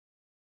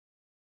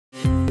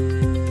I'm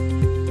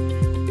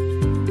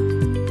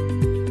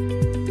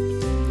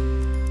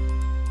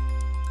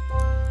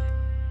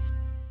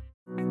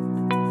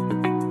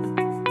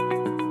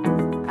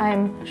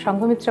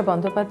Sanghamitra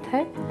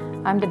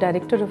Bandyopadhyay. I'm the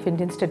director of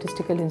Indian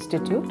Statistical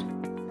Institute.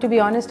 To be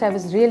honest, I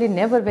was really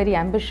never very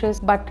ambitious,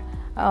 but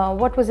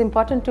what was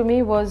important to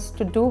me was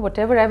to do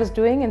whatever I was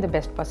doing in the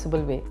best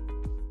possible way.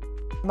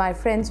 My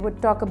friends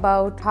would talk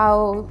about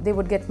how they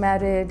would get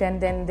married and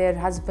then their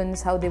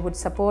husbands, how they would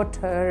support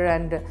her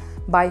and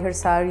buy her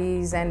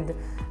saris and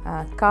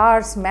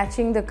cars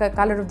matching the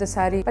color of the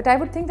sari. But I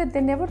would think that they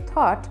never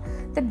thought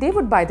that they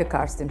would buy the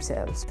cars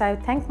themselves. I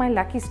thank my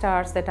lucky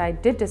stars that I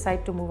did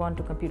decide to move on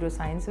to computer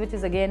science, which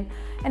is again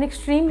an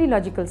extremely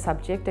logical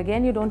subject.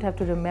 Again, you don't have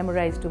to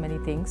memorize too many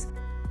things.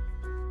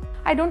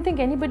 I don't think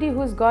anybody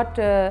who's got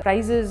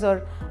prizes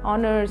or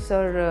honors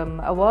or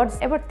awards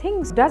ever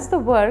thinks does the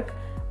work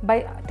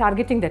by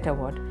targeting that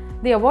award.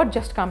 The award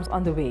just comes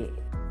on the way.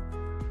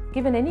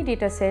 Given any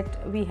data set,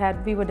 we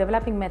were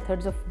developing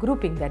methods of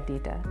grouping that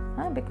data.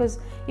 Because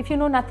if you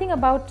know nothing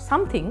about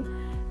something,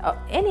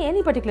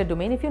 any particular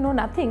domain, if you know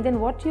nothing, then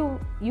what you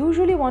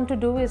usually want to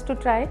do is to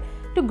try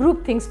to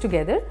group things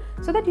together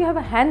so that you have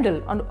a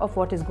handle of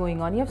what is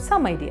going on, you have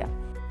some idea.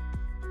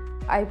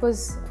 I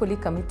was fully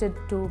committed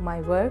to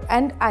my work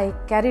and I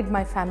carried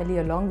my family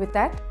along with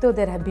that, though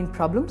there have been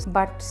problems,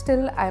 but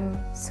still I'm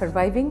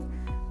surviving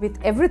with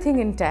everything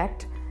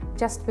intact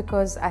just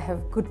because I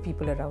have good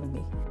people around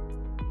me.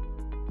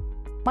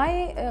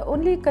 My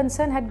only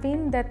concern had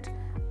been that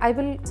I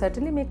will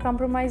certainly make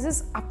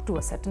compromises up to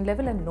a certain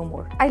level and no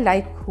more. I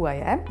like who I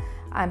am.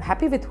 I'm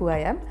happy with who I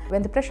am.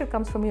 When the pressure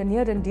comes from your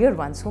near and dear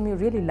ones whom you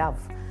really love,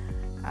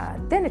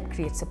 then it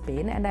creates a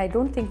pain, and I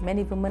don't think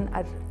many women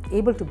are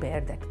able to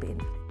bear that pain.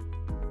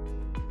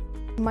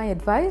 My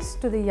advice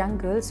to the young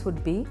girls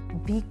would be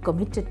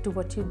committed to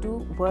what you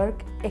do,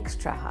 work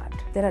extra hard.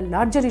 There are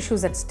larger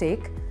issues at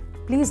stake.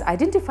 Please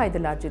identify the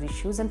larger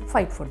issues and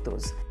fight for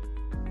those.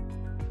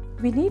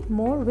 We need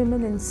more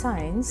women in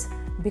science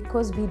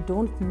because we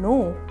don't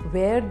know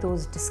where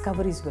those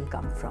discoveries will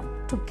come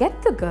from. To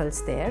get the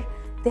girls there,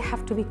 they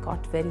have to be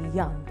caught very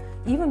young.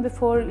 Even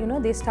before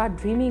they start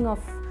dreaming of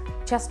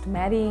just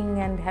marrying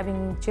and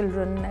having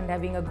children and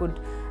having a good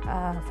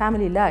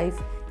family life,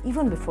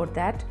 even before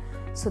that.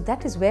 So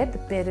that is where the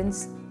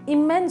parents'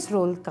 immense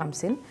role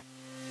comes in.